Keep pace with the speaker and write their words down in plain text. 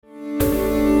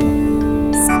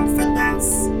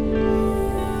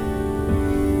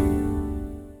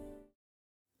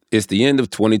It's the end of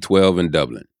 2012 in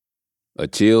Dublin. A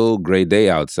chill, gray day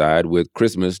outside with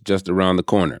Christmas just around the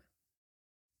corner.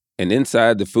 And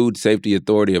inside the Food Safety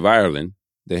Authority of Ireland,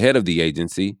 the head of the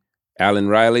agency, Alan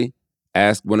Riley,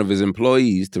 asked one of his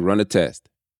employees to run a test.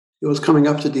 It was coming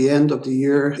up to the end of the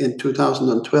year in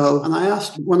 2012, and I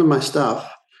asked one of my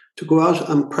staff to go out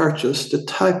and purchase the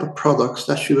type of products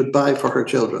that she would buy for her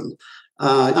children.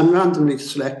 And randomly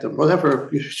select them. Whatever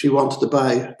she wanted to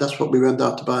buy, that's what we went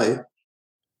out to buy.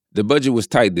 The budget was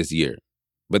tight this year,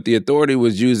 but the authority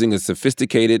was using a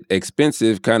sophisticated,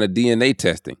 expensive kind of DNA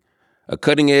testing, a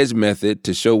cutting-edge method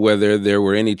to show whether there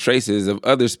were any traces of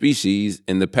other species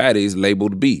in the patties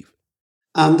labeled beef.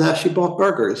 And she bought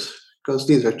burgers, because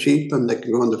these are cheap and they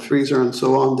can go in the freezer and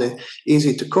so on. They're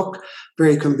easy to cook,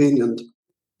 very convenient.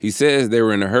 He says they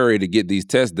were in a hurry to get these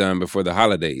tests done before the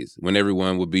holidays, when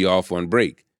everyone would be off on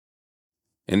break.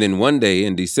 And then one day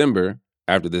in December,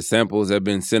 after the samples had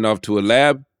been sent off to a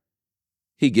lab,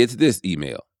 he gets this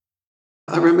email.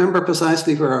 I remember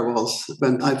precisely where I was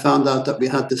when I found out that we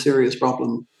had the serious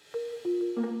problem.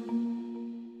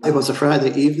 It was a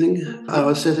Friday evening. I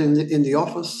was sitting in the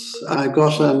office. I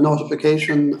got a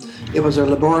notification. It was a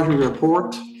laboratory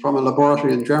report from a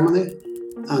laboratory in Germany.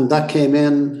 And that came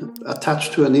in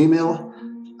attached to an email.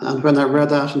 And when I read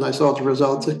that and I saw the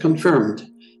results, it confirmed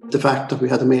the fact that we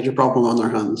had a major problem on our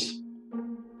hands.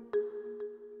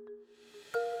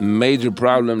 Major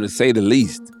problem, to say the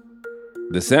least.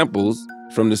 The samples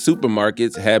from the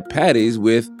supermarkets had patties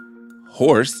with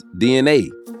horse DNA.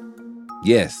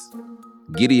 Yes,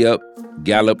 giddy up,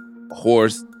 gallop,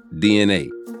 horse DNA.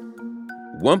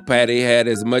 One patty had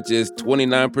as much as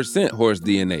 29% horse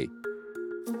DNA.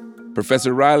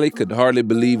 Professor Riley could hardly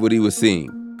believe what he was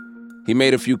seeing. He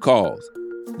made a few calls.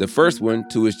 The first one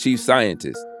to his chief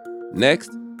scientist. Next,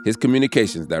 his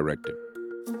communications director.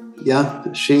 Yeah,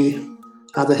 she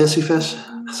had a hissy fit.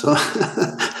 So,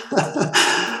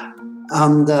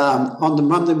 and on the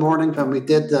Monday morning when we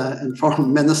did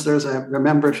inform ministers, I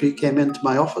remember she came into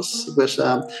my office with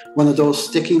one of those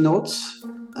sticky notes,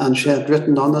 and she had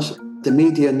written on it, "The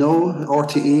media know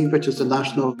RTE, which is the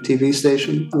national TV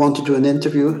station, want to do an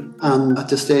interview," and at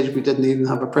this stage we didn't even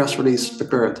have a press release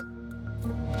prepared.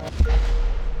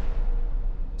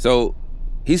 So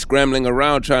he's scrambling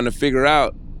around trying to figure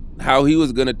out how he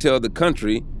was going to tell the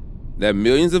country that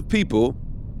millions of people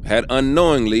had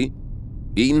unknowingly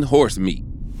eaten horse meat.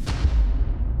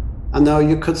 And now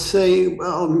you could say,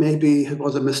 well, maybe it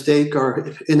was a mistake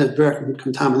or inadvertent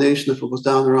contamination if it was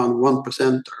down around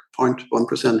 1% or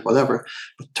 0.1%, whatever.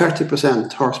 But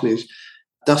 30% horse meat,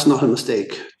 that's not a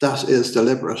mistake. That is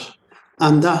deliberate.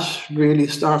 And that really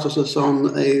started us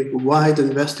on a wide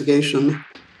investigation.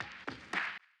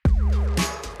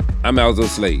 I'm Alzo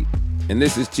Slade, and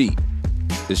this is Cheat,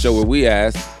 the show where we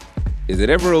ask, is it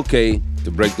ever okay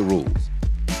to break the rules?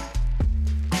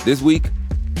 This week,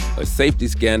 a safety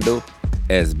scandal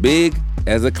as big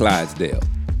as a Clydesdale.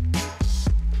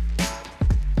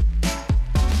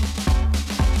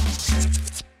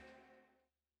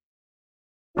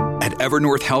 At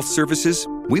Evernorth Health Services,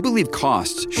 we believe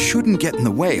costs shouldn't get in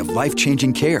the way of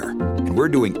life-changing care, and we're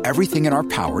doing everything in our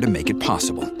power to make it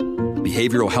possible.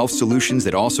 Behavioral health solutions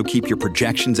that also keep your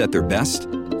projections at their best?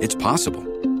 It's possible.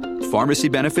 Pharmacy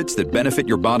benefits that benefit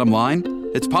your bottom line?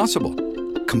 It's possible.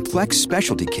 Complex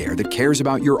specialty care that cares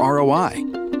about your ROI?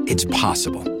 It's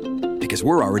possible. Because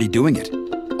we're already doing it.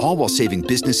 All while saving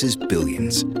businesses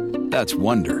billions. That's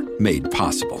Wonder made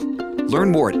possible.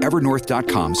 Learn more at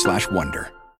evernorth.com/wonder.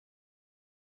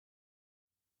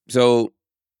 So,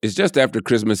 it's just after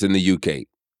Christmas in the UK.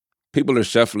 People are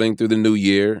shuffling through the new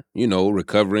year,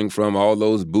 recovering from all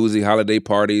those boozy holiday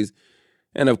parties.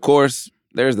 And of course,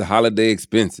 there's the holiday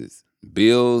expenses.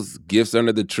 Bills, gifts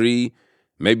under the tree,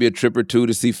 maybe a trip or two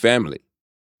to see family.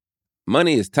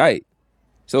 Money is tight.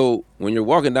 So when you're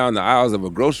walking down the aisles of a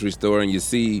grocery store and you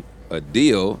see a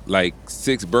deal like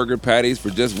 6 burger patties for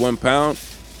just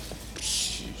 £1,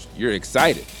 you're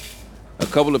excited. A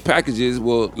couple of packages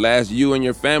will last you and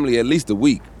your family at least a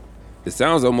week. It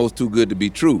sounds almost too good to be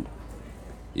true.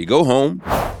 You go home,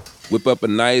 whip up a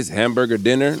nice hamburger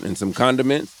dinner and some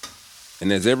condiments,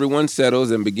 and as everyone settles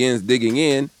and begins digging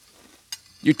in,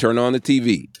 you turn on the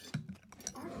TV.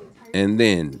 And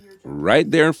then, right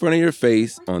there in front of your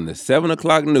face on the 7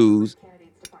 o'clock news,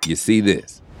 you see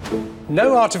this.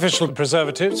 No artificial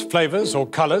preservatives, flavors, or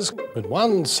colors, but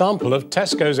one sample of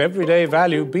Tesco's everyday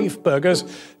value beef burgers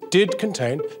did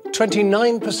contain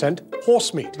 29%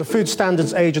 horse meat. The Food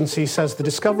Standards Agency says the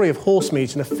discovery of horse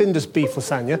meat in a Findus beef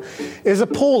lasagna is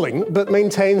appalling, but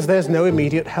maintains there's no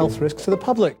immediate health risk to the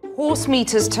public. Horse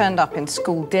meat has turned up in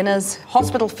school dinners,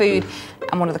 hospital food,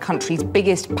 and one of the country's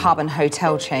biggest pub and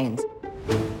hotel chains.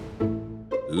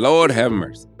 Lord have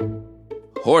mercy.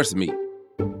 Horse meat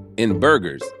in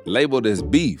burgers labeled as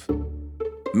beef.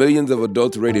 Millions of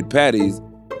adulterated patties,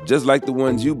 just like the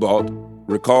ones you bought,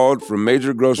 recalled from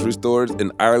major grocery stores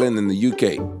in Ireland and the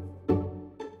UK.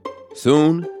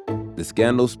 Soon, the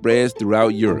scandal spreads throughout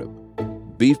Europe.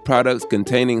 Beef products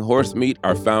containing horse meat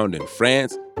are found in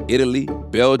France, Italy,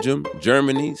 Belgium,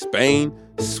 Germany, Spain,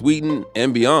 Sweden,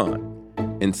 and beyond.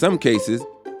 In some cases,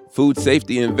 food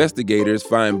safety investigators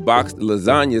find boxed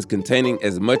lasagnas containing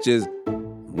as much as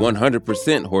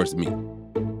 100% horse meat.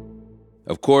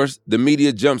 Of course, the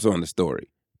media jumps on the story.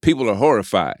 People are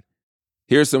horrified.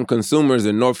 Here's some consumers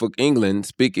in Norfolk, England,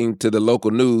 speaking to the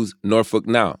local news, Norfolk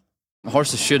Now.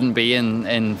 Horses shouldn't be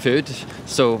in food,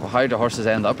 so how do horses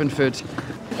end up in food?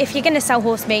 If you're going to sell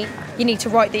horse meat, you need to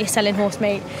write that you're selling horse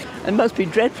meat. It must be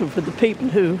dreadful for the people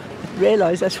who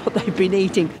realise that's what they've been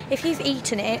eating. If you've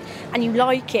eaten it and you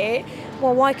like it,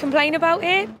 well, why complain about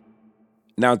it?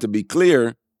 Now, to be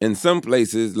clear, in some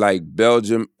places like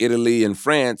Belgium, Italy, and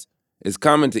France, it's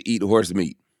common to eat horse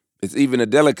meat. It's even a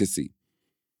delicacy.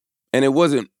 And it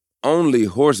wasn't only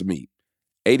horse meat.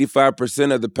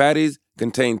 85% of the patties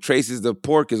contain traces of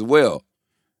pork as well.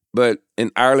 But in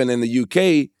Ireland and the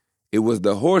UK, it was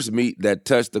the horse meat that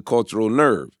touched the cultural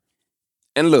nerve.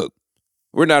 And look,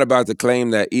 we're not about to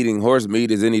claim that eating horse meat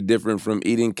is any different from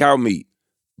eating cow meat.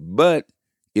 But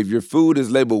if your food is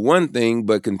labeled one thing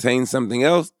but contains something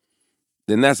else,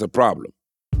 then that's a problem.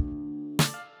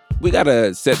 We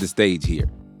gotta set the stage here.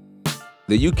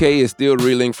 The UK is still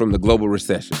reeling from the global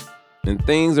recession, and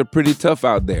things are pretty tough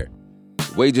out there.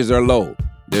 Wages are low.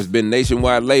 There's been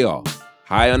nationwide layoffs,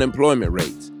 high unemployment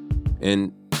rates,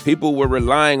 and people were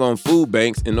relying on food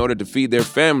banks in order to feed their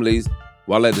families,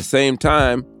 while at the same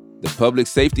time, the public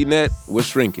safety net was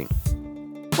shrinking.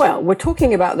 Well, we're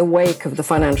talking about the wake of the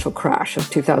financial crash of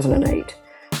 2008.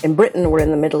 In Britain, we're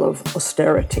in the middle of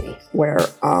austerity, where,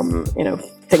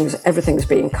 everything's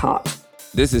being cut.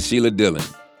 This is Sheila Dillon,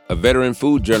 a veteran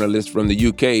food journalist from the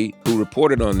UK who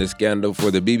reported on this scandal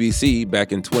for the BBC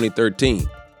back in 2013.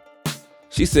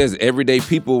 She says everyday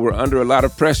people were under a lot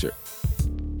of pressure.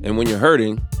 And when you're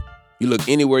hurting, you look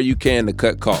anywhere you can to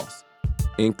cut costs,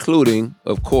 including,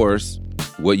 of course,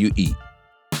 what you eat.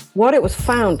 What it was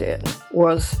found in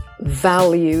was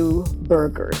value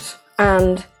burgers.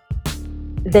 And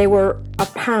they were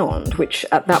 £1, which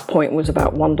at that point was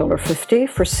about $1.50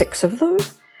 for 6 of them.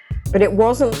 But it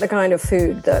wasn't the kind of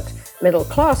food that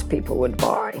middle-class people would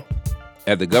buy.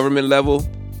 At the government level,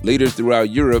 leaders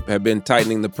throughout Europe have been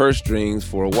tightening the purse strings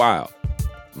for a while.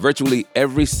 Virtually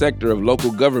every sector of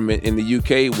local government in the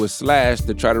UK was slashed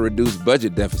to try to reduce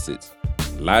budget deficits.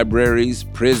 Libraries,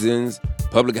 prisons,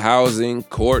 public housing,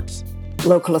 courts.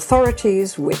 Local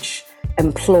authorities, which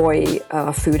employ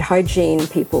food hygiene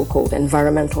people called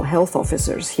environmental health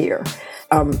officers here,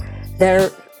 their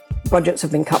budgets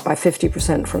have been cut by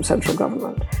 50% from central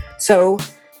government. So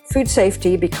food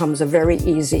safety becomes a very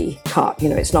easy cut.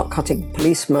 It's not cutting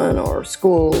policemen or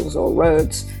schools or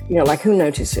roads. Like who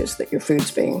notices that your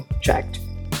food's being checked?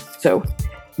 So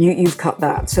you've cut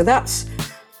that. So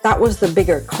that was the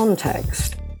bigger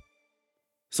context.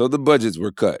 So the budgets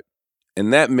were cut.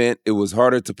 And that meant it was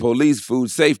harder to police food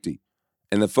safety.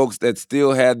 And the folks that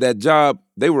still had that job,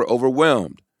 they were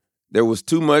overwhelmed. There was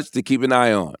too much to keep an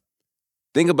eye on.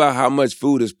 Think about how much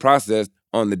food is processed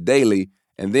on the daily,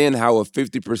 and then how a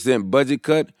 50% budget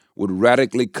cut would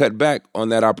radically cut back on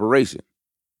that operation.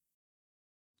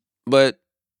 But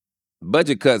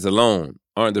budget cuts alone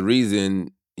aren't the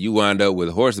reason you wind up with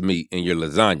horse meat in your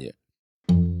lasagna.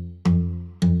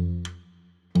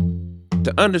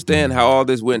 To understand how all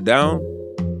this went down,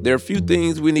 there are a few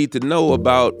things we need to know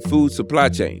about food supply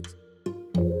chains.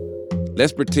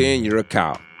 Let's pretend you're a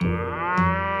cow.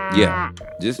 Yeah,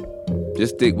 just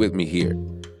stick with me here.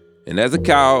 And as a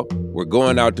cow, we're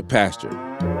going out to pasture.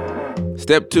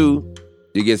 Step 2,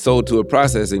 you get sold to a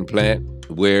processing plant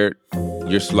where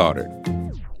you're slaughtered.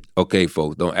 Okay,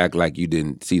 folks, don't act like you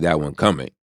didn't see that one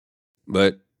coming.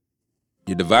 But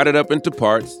you're divided up into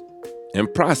parts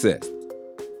and processed,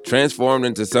 transformed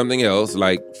into something else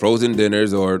like frozen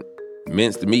dinners or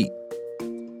minced meat.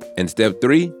 And step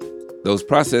 3, those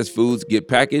processed foods get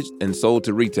packaged and sold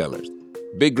to retailers,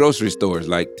 big grocery stores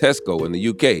like Tesco in the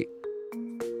UK.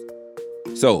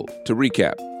 So, to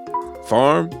recap,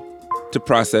 farm to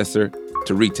processor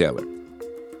to retailer.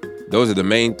 Those are the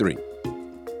main 3.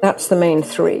 That's the main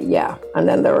three, yeah. And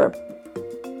then there are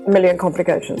a million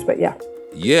complications, but yeah.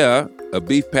 Yeah, a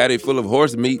beef patty full of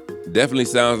horse meat definitely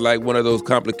sounds like one of those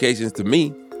complications to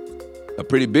me. A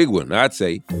pretty big one, I'd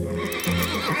say.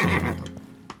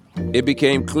 It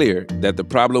became clear that the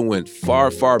problem went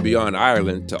far, far beyond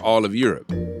Ireland to all of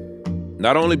Europe.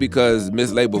 Not only because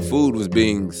mislabeled food was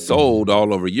being sold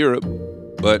all over Europe,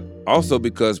 but also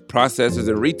because processors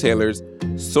and retailers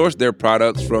sourced their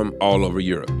products from all over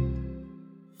Europe.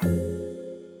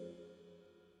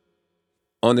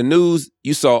 On the news,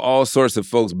 you saw all sorts of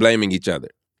folks blaming each other.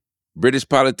 British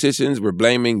politicians were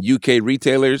blaming UK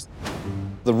retailers.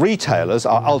 The retailers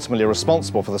are ultimately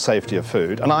responsible for the safety of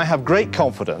food, and I have great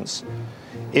confidence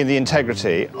in the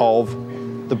integrity of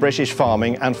the British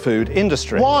farming and food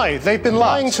industry. Why? They've been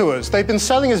lying to us. They've been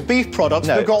selling us beef products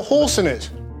that have got horse in it.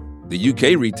 The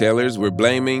UK retailers were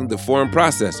blaming the foreign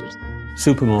processors.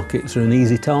 Supermarkets are an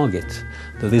easy target.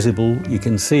 They're visible, you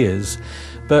can see us,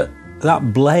 but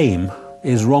that blame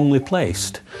is wrongly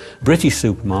placed. British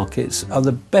supermarkets are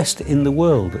the best in the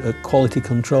world at quality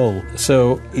control.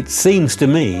 So it seems to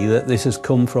me that this has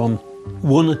come from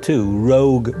one or two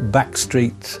rogue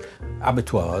backstreet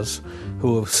abattoirs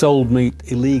who have sold meat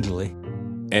illegally.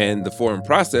 And the foreign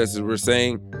processors were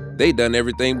saying they'd done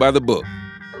everything by the book.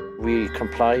 We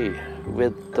comply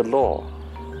with the law,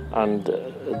 and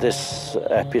this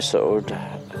episode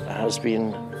has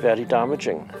been very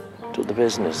damaging to the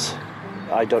business.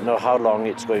 I don't know how long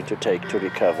it's going to take to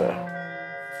recover.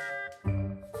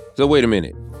 So wait a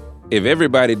minute. If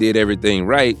everybody did everything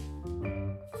right,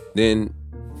 then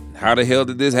how the hell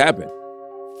did this happen?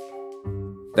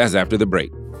 That's after the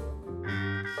break.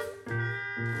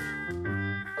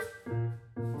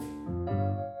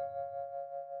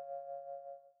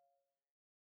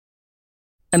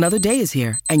 Another day is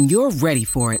here, and you're ready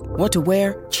for it. What to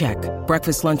wear? Check.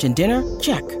 Breakfast, lunch, and dinner?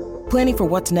 Check. Planning for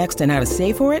what's next and how to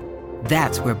save for it?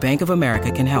 That's where Bank of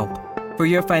America can help. For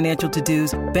your financial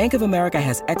to-dos, Bank of America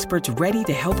has experts ready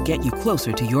to help get you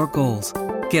closer to your goals.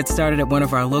 Get started at one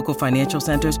of our local financial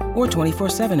centers or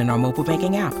 24/7 in our mobile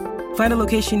banking app. Find a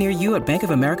location near you at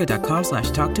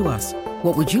bankofamerica.com/talktous.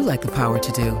 What would you like the power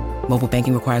to do? Mobile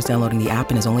banking requires downloading the app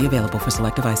and is only available for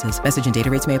select devices. Message and data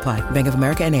rates may apply. Bank of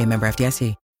America NA, member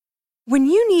FDIC. When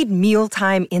you need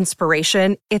mealtime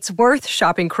inspiration, it's worth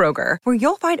shopping Kroger, where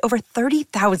you'll find over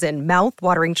 30,000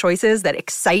 mouth-watering choices that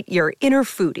excite your inner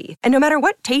foodie. And no matter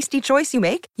what tasty choice you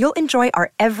make, you'll enjoy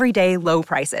our everyday low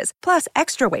prices, plus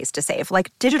extra ways to save,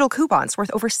 like digital coupons worth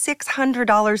over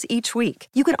 $600 each week.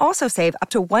 You can also save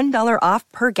up to $1 off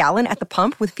per gallon at the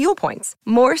pump with fuel points.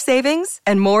 More savings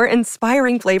and more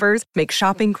inspiring flavors make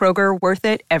shopping Kroger worth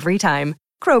it every time.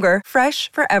 Kroger,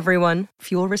 fresh for everyone.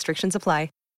 Fuel restrictions apply.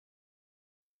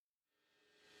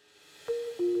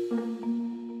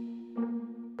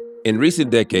 In recent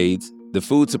decades, the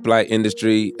food supply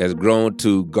industry has grown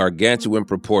to gargantuan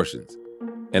proportions,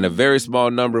 and a very small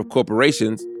number of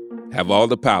corporations have all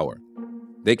the power.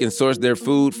 They can source their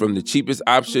food from the cheapest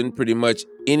option pretty much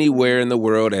anywhere in the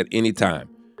world at any time,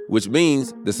 which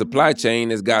means the supply chain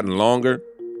has gotten longer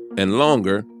and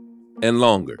longer and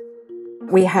longer.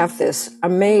 We have this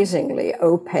amazingly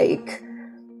opaque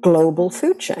global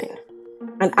food chain.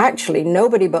 And actually,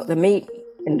 nobody but the meat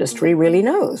industry really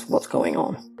knows what's going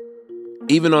on.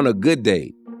 Even on a good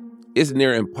day, it's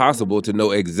near impossible to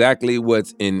know exactly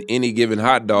what's in any given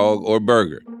hot dog or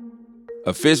burger.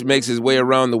 A fish makes its way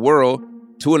around the world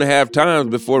 2.5 times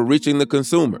before reaching the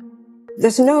consumer.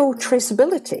 There's no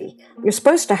traceability. You're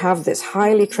supposed to have this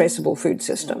highly traceable food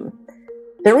system.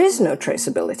 There is no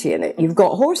traceability in it. You've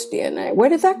got horse DNA. Where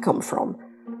did that come from?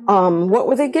 What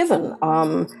were they given?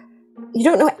 You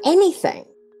don't know anything.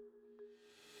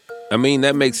 I mean,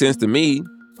 that makes sense to me.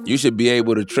 You should be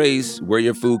able to trace where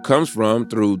your food comes from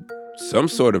through some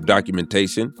sort of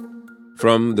documentation,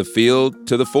 from the field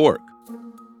to the fork.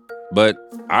 But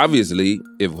obviously,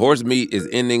 if horse meat is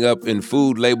ending up in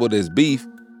food labeled as beef,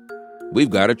 we've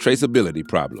got a traceability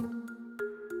problem.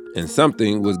 And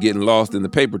something was getting lost in the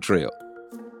paper trail.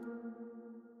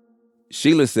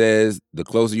 Sheila says the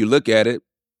closer you look at it,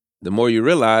 the more you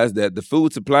realize that the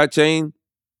food supply chain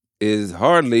is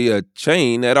hardly a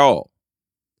chain at all.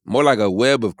 More like a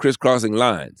web of crisscrossing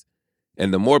lines.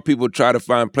 And the more people try to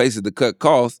find places to cut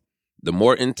costs, the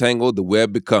more entangled the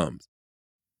web becomes.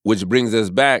 Which brings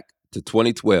us back to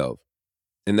 2012.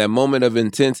 In that moment of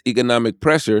intense economic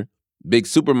pressure, big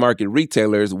supermarket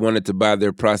retailers wanted to buy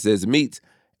their processed meats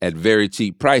at very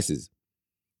cheap prices.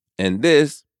 And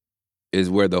this is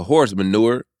where the horse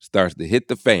manure starts to hit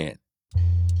the fan.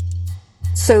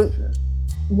 So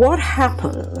what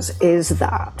happens is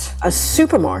that a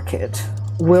supermarket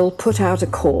will put out a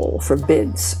call for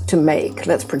bids to make,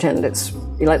 let's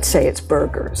say it's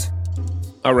burgers.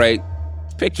 All right,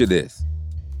 picture this.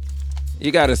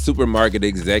 You got a supermarket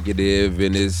executive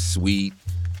in his suite,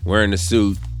 wearing a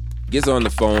suit, gets on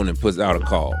the phone and puts out a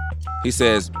call. He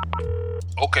says,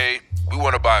 "Okay, we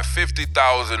want to buy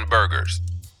 50,000 burgers."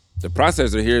 The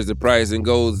processor hears the price and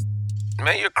goes,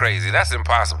 "Man, you're crazy. That's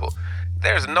impossible.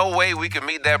 There's no way we can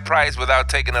meet that price without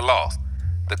taking a loss.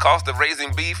 The cost of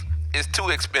raising beef is too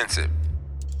expensive."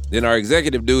 Then our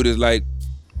executive dude is like,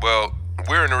 "Well,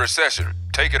 we're in a recession.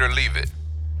 Take it or leave it."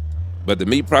 But the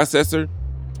meat processor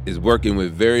is working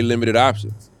with very limited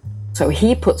options. So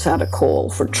he puts out a call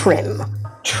for trim.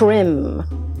 Trim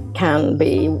can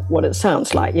be what it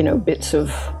sounds like, bits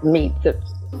of meat that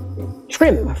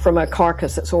trim from a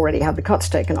carcass that's already had the cuts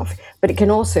taken off. But it can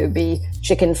also be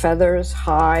chicken feathers,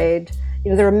 hide.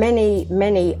 There are many,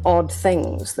 many odd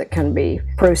things that can be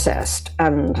processed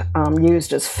and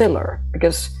used as filler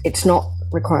because it's not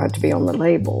required to be on the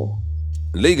label.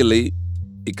 Legally,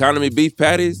 economy beef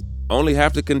patties only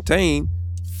have to contain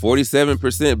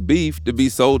 47% beef to be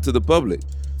sold to the public.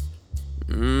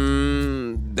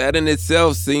 That in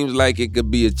itself seems like it could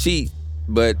be a cheat,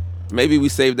 but maybe we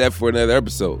save that for another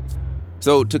episode.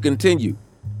 So to continue,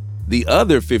 the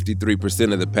other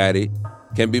 53% of the patty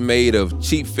can be made of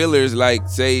cheap fillers like,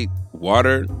 say,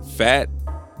 water, fat,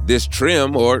 this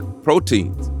trim, or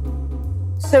proteins.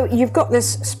 So you've got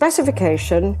this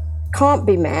specification, can't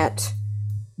be met,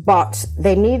 but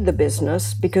they need the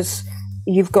business because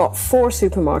you've got 4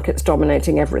 supermarkets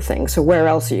dominating everything. So where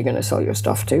else are you going to sell your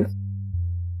stuff to?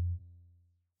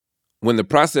 When the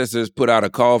processors put out a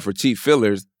call for cheap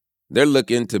fillers, they're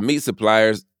looking to meat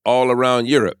suppliers all around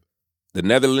Europe, the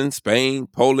Netherlands, Spain,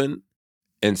 Poland.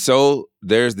 And so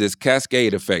there's this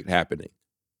cascade effect happening.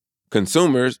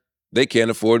 Consumers, they can't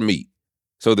afford meat.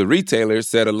 So the retailers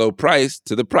set a low price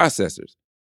to the processors.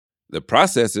 The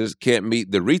processors can't meet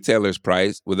the retailer's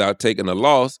price without taking a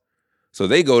loss, so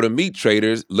they go to meat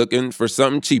traders looking for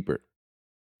something cheaper.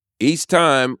 Each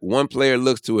time one player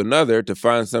looks to another to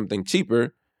find something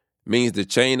cheaper means the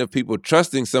chain of people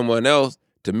trusting someone else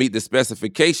to meet the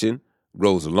specification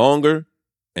grows longer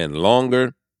and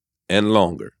longer and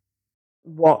longer.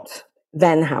 What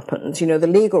then happens? The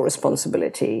legal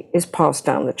responsibility is passed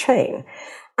down the chain.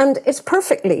 And it's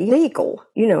perfectly legal.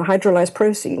 Hydrolyzed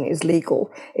protein is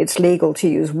legal. It's legal to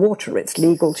use water. It's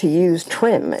legal to use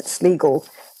trim. It's legal.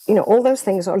 All those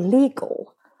things are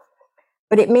legal.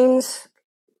 But it means,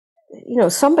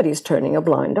 somebody's turning a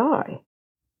blind eye.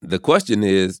 The question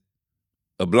is,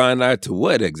 a blind eye to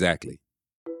what exactly?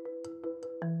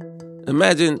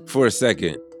 Imagine for a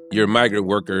second you're a migrant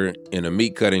worker in a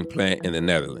meat cutting plant in the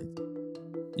Netherlands.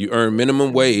 You earn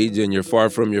minimum wage and you're far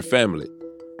from your family.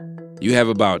 You have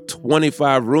about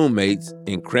 25 roommates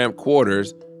in cramped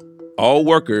quarters, all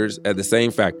workers at the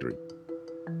same factory.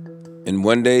 And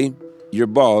one day, your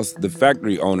boss, the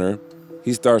factory owner,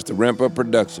 he starts to ramp up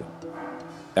production.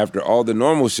 After all the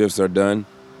normal shifts are done,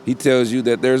 he tells you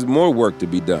that there's more work to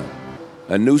be done.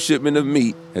 A new shipment of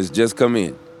meat has just come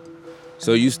in.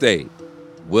 So you stay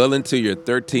well into your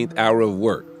 13th hour of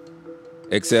work.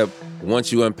 Except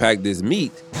once you unpack this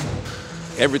meat,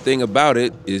 everything about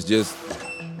it is just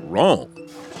wrong.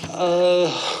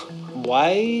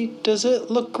 Why does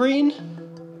it look green?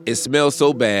 It smells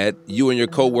so bad, you and your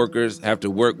coworkers have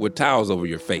to work with towels over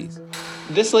your face.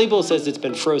 This label says it's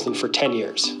been frozen for 10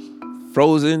 years.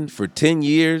 Frozen for 10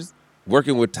 years?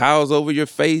 Working with towels over your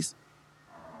face?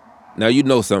 Now you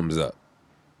know something's up.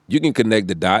 You can connect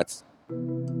the dots.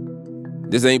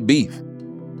 This ain't beef.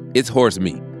 It's horse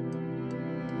meat.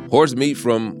 Horse meat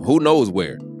from who knows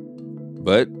where.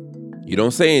 But you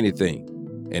don't say anything,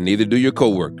 and neither do your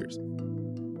coworkers.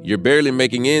 You're barely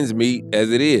making ends meet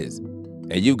as it is,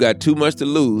 and you've got too much to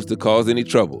lose to cause any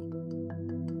trouble.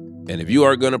 And if you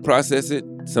aren't going to process it,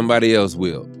 somebody else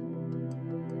will.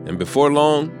 And before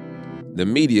long, the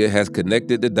media has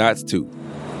connected the dots too.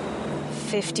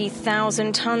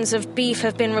 50,000 tons of beef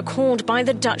have been recalled by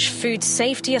the Dutch Food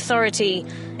Safety Authority.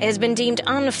 It has been deemed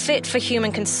unfit for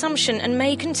human consumption and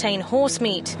may contain horse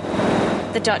meat.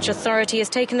 The Dutch authority has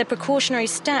taken the precautionary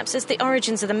steps as the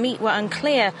origins of the meat were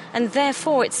unclear and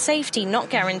therefore its safety not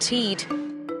guaranteed.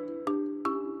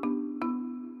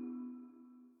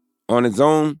 On its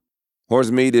own,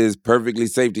 horse meat is perfectly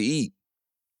safe to eat.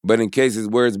 But in cases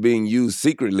where it's being used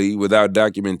secretly without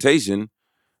documentation,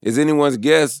 it's anyone's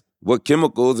guess what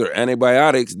chemicals or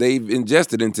antibiotics they've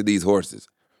ingested into these horses.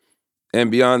 And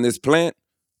beyond this plant,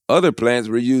 other plants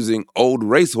were using old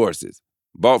racehorses,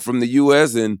 bought from the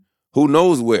U.S. and who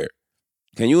knows where.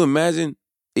 Can you imagine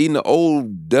eating an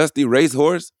old, dusty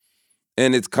racehorse?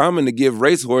 and it's common to give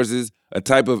racehorses a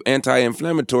type of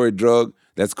anti-inflammatory drug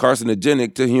that's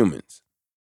carcinogenic to humans.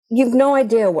 You've no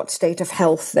idea what state of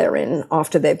health they're in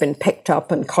after they've been picked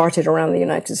up and carted around the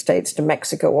United States to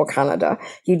Mexico or Canada.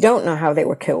 You don't know how they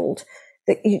were killed.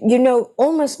 You know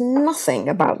almost nothing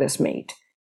about this meat.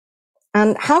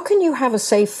 And how can you have a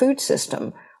safe food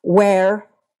system where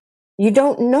you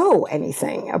don't know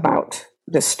anything about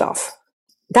this stuff?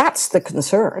 That's the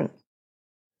concern.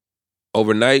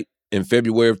 Overnight, in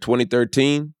February of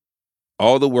 2013,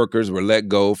 all the workers were let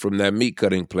go from that meat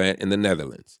cutting plant in the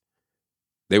Netherlands.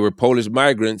 They were Polish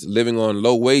migrants living on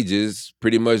low wages,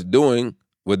 pretty much doing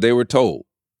what they were told.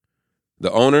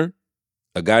 The owner,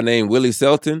 a guy named Willie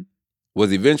Selton,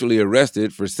 was eventually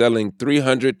arrested for selling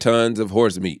 300 tons of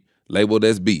horse meat labeled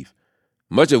as beef,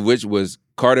 much of which was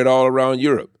carted all around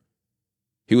Europe.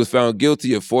 He was found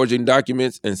guilty of forging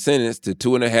documents and sentenced to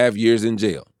 2.5 years in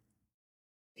jail.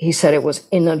 He said it was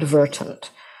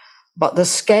inadvertent, but the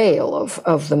scale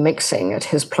of the mixing at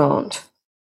his plant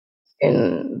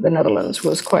in the Netherlands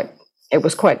was quite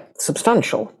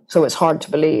substantial. So it's hard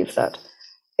to believe that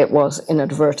it was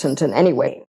inadvertent in any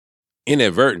way.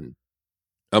 Inadvertent?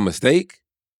 A mistake?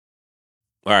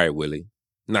 All right, Willie.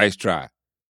 Nice try.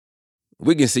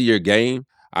 We can see your game.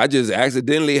 I just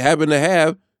accidentally happened to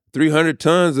have 300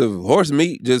 tons of horse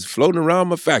meat just floating around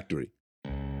my factory.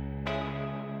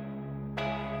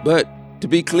 But to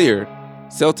be clear,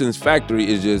 Selton's factory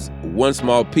is just one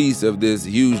small piece of this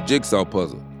huge jigsaw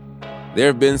puzzle. There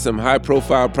have been some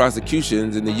high-profile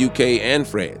prosecutions in the UK and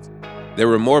France. There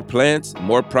were more plants,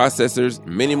 more processors,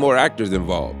 many more actors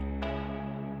involved.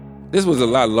 This was a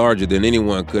lot larger than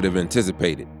anyone could have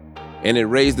anticipated, and it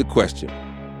raised the question,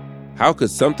 how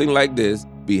could something like this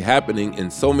be happening in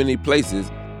so many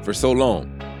places for so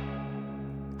long?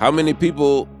 How many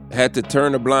people had to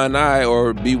turn a blind eye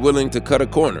or be willing to cut a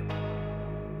corner?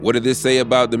 What did this say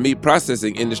about the meat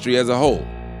processing industry as a whole?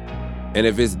 And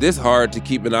if it's this hard to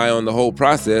keep an eye on the whole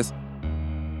process,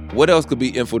 what else could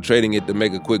be infiltrating it to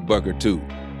make a quick buck or two?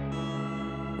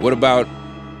 What about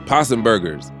possum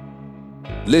burgers,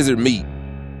 lizard meat,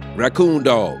 raccoon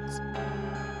dogs?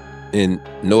 And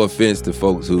no offense to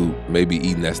folks who may be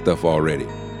eating that stuff already.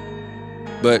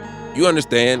 But you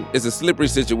understand, it's a slippery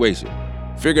situation.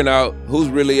 Figuring out who's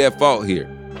really at fault here.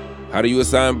 How do you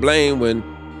assign blame when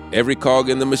every cog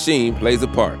in the machine plays a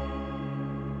part?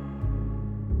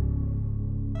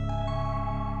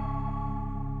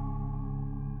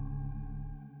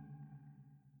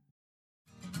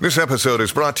 This episode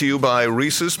is brought to you by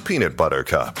Reese's Peanut Butter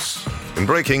Cups. In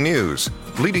breaking news,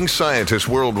 leading scientists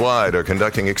worldwide are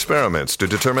conducting experiments to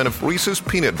determine if Reese's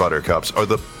Peanut Butter Cups are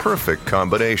the perfect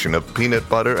combination of peanut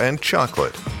butter and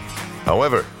chocolate.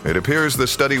 However, it appears the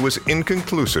study was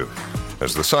inconclusive,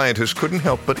 as the scientists couldn't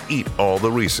help but eat all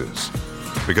the Reese's.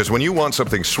 Because when you want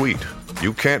something sweet,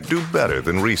 you can't do better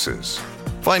than Reese's.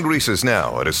 Find Reese's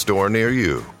now at a store near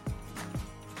you.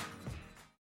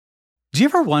 Do you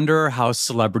ever wonder how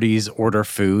celebrities order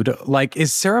food? Like,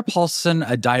 is Sarah Paulson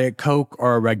a Diet Coke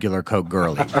or a regular Coke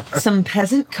girlie? Some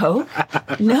peasant Coke?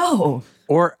 No.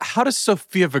 Or how does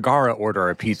Sofia Vergara order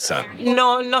a pizza?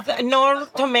 No, nothing. No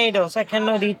tomatoes. I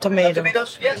cannot eat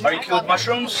tomatoes. Yes. Are you cool with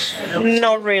mushrooms?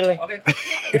 Not really.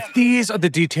 If these are the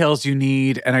details you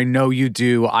need, and I know you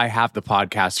do, I have the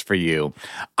podcast for you.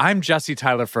 I'm Jesse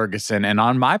Tyler Ferguson, and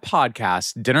on my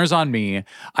podcast, Dinners on Me,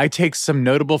 I take some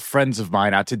notable friends of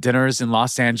mine out to dinners in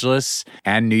Los Angeles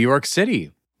and New York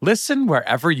City. Listen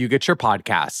wherever you get your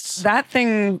podcasts. That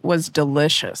thing was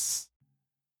delicious.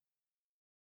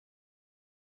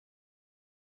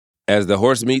 As the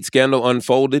horse meat scandal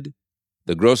unfolded,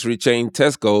 the grocery chain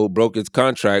Tesco broke its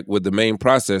contract with the main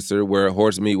processor where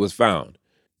horse meat was found.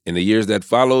 In the years that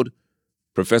followed,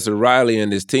 Professor Riley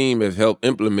and his team have helped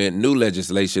implement new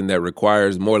legislation that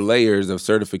requires more layers of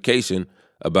certification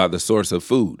about the source of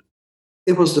food.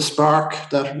 It was the spark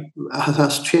that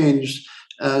has changed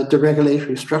the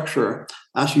regulatory structure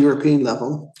at European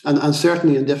level and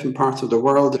certainly in different parts of the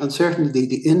world. And certainly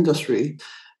the industry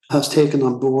has taken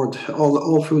on board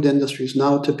all food industries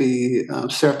now to be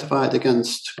certified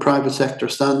against private sector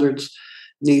standards,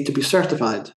 need to be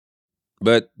certified.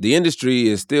 But the industry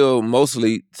is still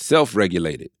mostly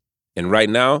self-regulated. And right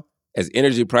now, as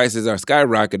energy prices are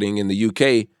skyrocketing in the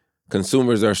UK,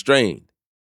 consumers are strained.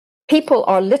 People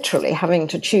are literally having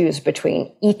to choose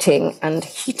between eating and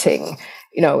heating.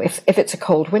 You know, if it's a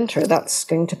cold winter, that's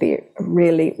going to be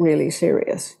really, really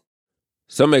serious.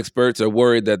 Some experts are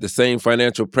worried that the same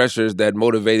financial pressures that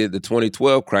motivated the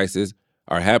 2012 crisis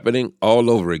are happening all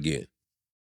over again.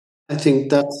 I think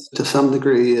that to some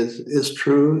degree is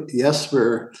true. Yes,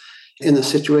 we're in a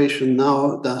situation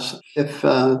now that if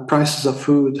prices of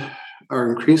food are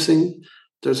increasing.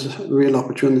 There's real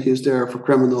opportunities there for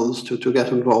criminals to get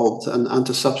involved and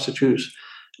to substitute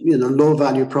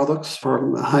low-value products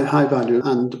for high value.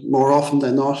 And more often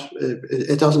than not,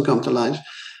 it doesn't come to light,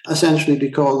 essentially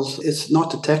because it's not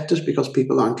detected because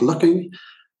people aren't looking.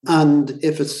 And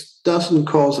if it doesn't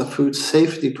cause a food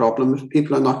safety problem, if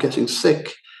people are not getting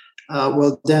sick,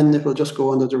 well, then it will just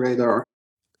go under the radar.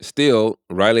 Still,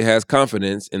 Riley has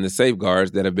confidence in the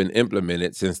safeguards that have been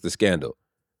implemented since the scandal.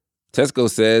 Tesco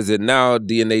says it now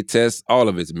DNA tests all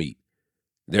of its meat.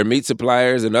 Their meat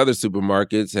suppliers and other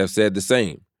supermarkets have said the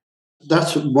same.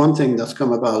 That's one thing that's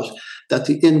come about, that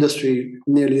the industry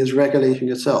nearly is regulating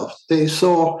itself. They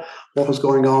saw what was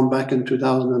going on back in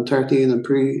 2013 and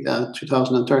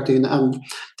pre-2013, and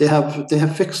they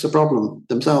have fixed the problem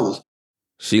themselves.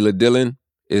 Sheila Dillon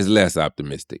is less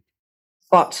optimistic.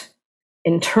 But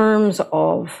in terms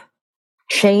of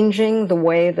changing the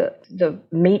way that the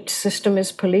meat system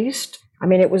is policed, I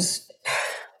mean,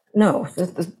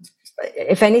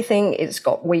 if anything, it's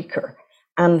got weaker.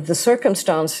 And the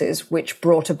circumstances which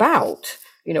brought about,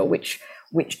 which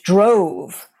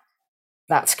drove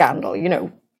that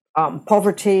scandal,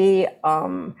 poverty,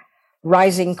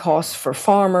 rising costs for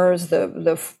farmers,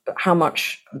 how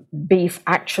much beef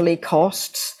actually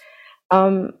costs,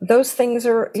 those things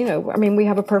are, we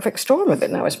have a perfect storm of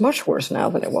it now. It's much worse now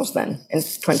than it was then in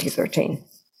 2013.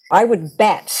 I would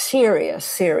bet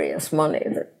serious money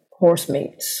that horse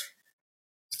meat's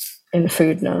in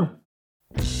food now.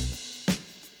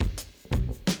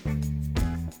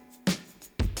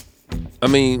 I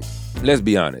mean, let's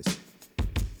be honest.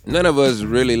 None of us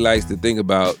really likes to think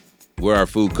about where our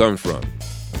food comes from,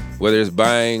 whether it's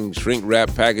buying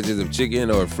shrink-wrapped packages of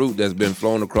chicken or fruit that's been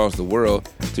flown across the world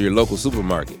to your local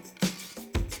supermarket.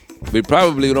 We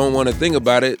probably don't want to think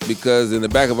about it because in the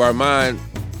back of our mind,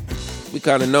 we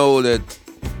kind of know that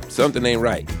something ain't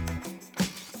right.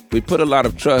 We put a lot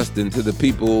of trust into the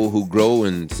people who grow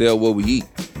and sell what we eat.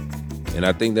 And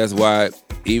I think that's why,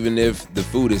 even if the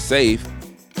food is safe,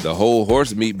 the whole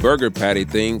horse meat burger patty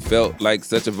thing felt like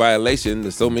such a violation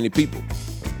to so many people.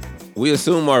 We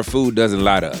assume our food doesn't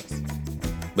lie to us.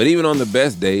 But even on the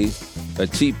best days, a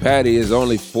cheap patty is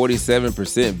only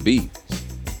 47% beef.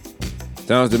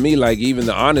 Sounds to me like even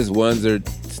the honest ones are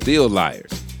still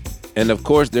liars. And of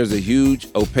course, there's a huge,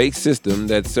 opaque system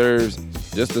that serves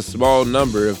just a small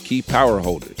number of key power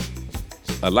holders.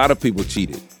 A lot of people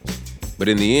cheated. But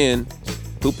in the end,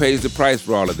 who pays the price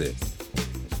for all of this?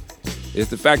 It's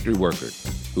the factory workers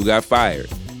who got fired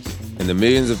and the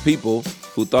millions of people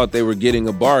who thought they were getting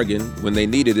a bargain when they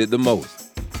needed it the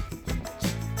most.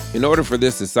 In order for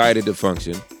this society to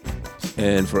function,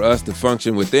 and for us to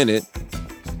function within it,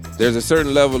 there's a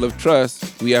certain level of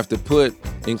trust we have to put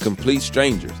in complete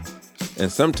strangers. And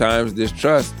sometimes this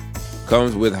trust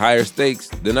comes with higher stakes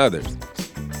than others.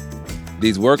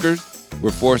 These workers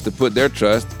were forced to put their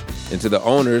trust into the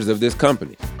owners of this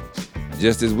company,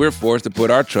 just as we're forced to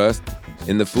put our trust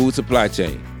in the food supply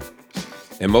chain.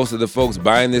 And most of the folks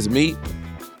buying this meat,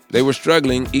 they were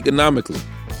struggling economically.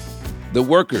 The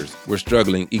workers were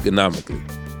struggling economically.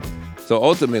 So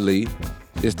ultimately,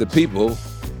 it's the people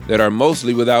that are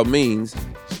mostly without means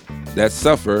that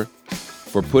suffer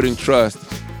for putting trust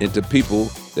into people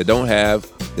that don't have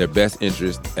their best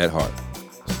interest at heart.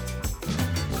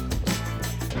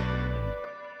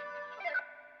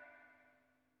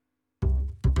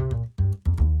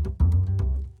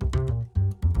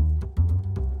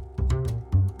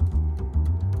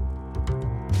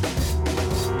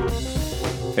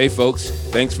 Hey folks,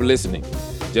 thanks for listening.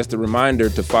 Just a reminder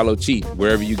to follow Cheat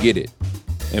wherever you get it.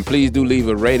 And please do leave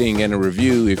a rating and a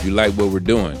review if you like what we're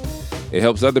doing. It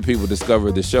helps other people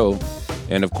discover the show.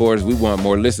 And of course, we want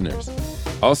more listeners.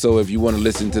 Also, if you want to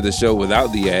listen to the show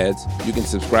without the ads, you can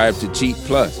subscribe to Cheat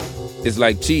Plus. It's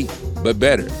like Cheat, but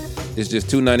better. It's just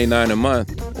 $2.99 a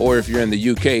month, or if you're in the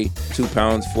UK,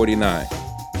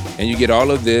 £2.49. And you get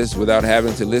all of this without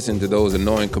having to listen to those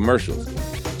annoying commercials.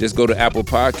 Just go to Apple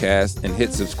Podcasts and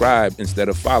hit subscribe instead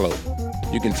of follow.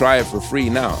 You can try it for free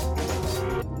now.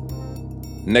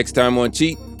 Next time on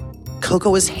Cheat.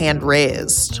 Cocoa is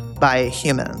hand-raised by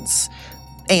humans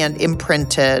and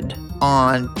imprinted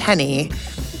on Penny.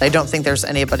 I don't think there's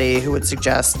anybody who would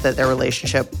suggest that their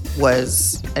relationship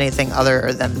was anything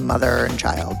other than mother and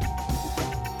child.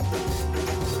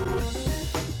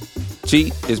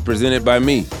 Cheat is presented by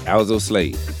me, Alzo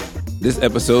Slade. This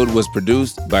episode was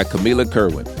produced by Camila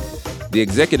Kerwin. The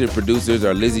executive producers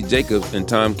are Lizzie Jacobs and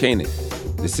Tom Koenig.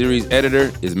 The series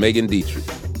editor is Megan Dietrich.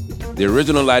 The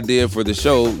original idea for the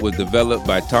show was developed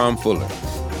by Tom Fuller.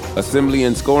 Assembly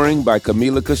and scoring by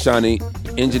Camila Kashani.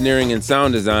 Engineering and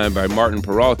sound design by Martin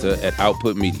Peralta at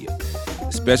Output Media.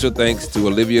 Special thanks to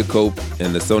Olivia Cope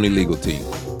and the Sony legal team.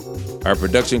 Our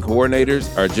production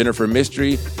coordinators are Jennifer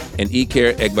Mystery and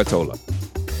Iker Egbatola.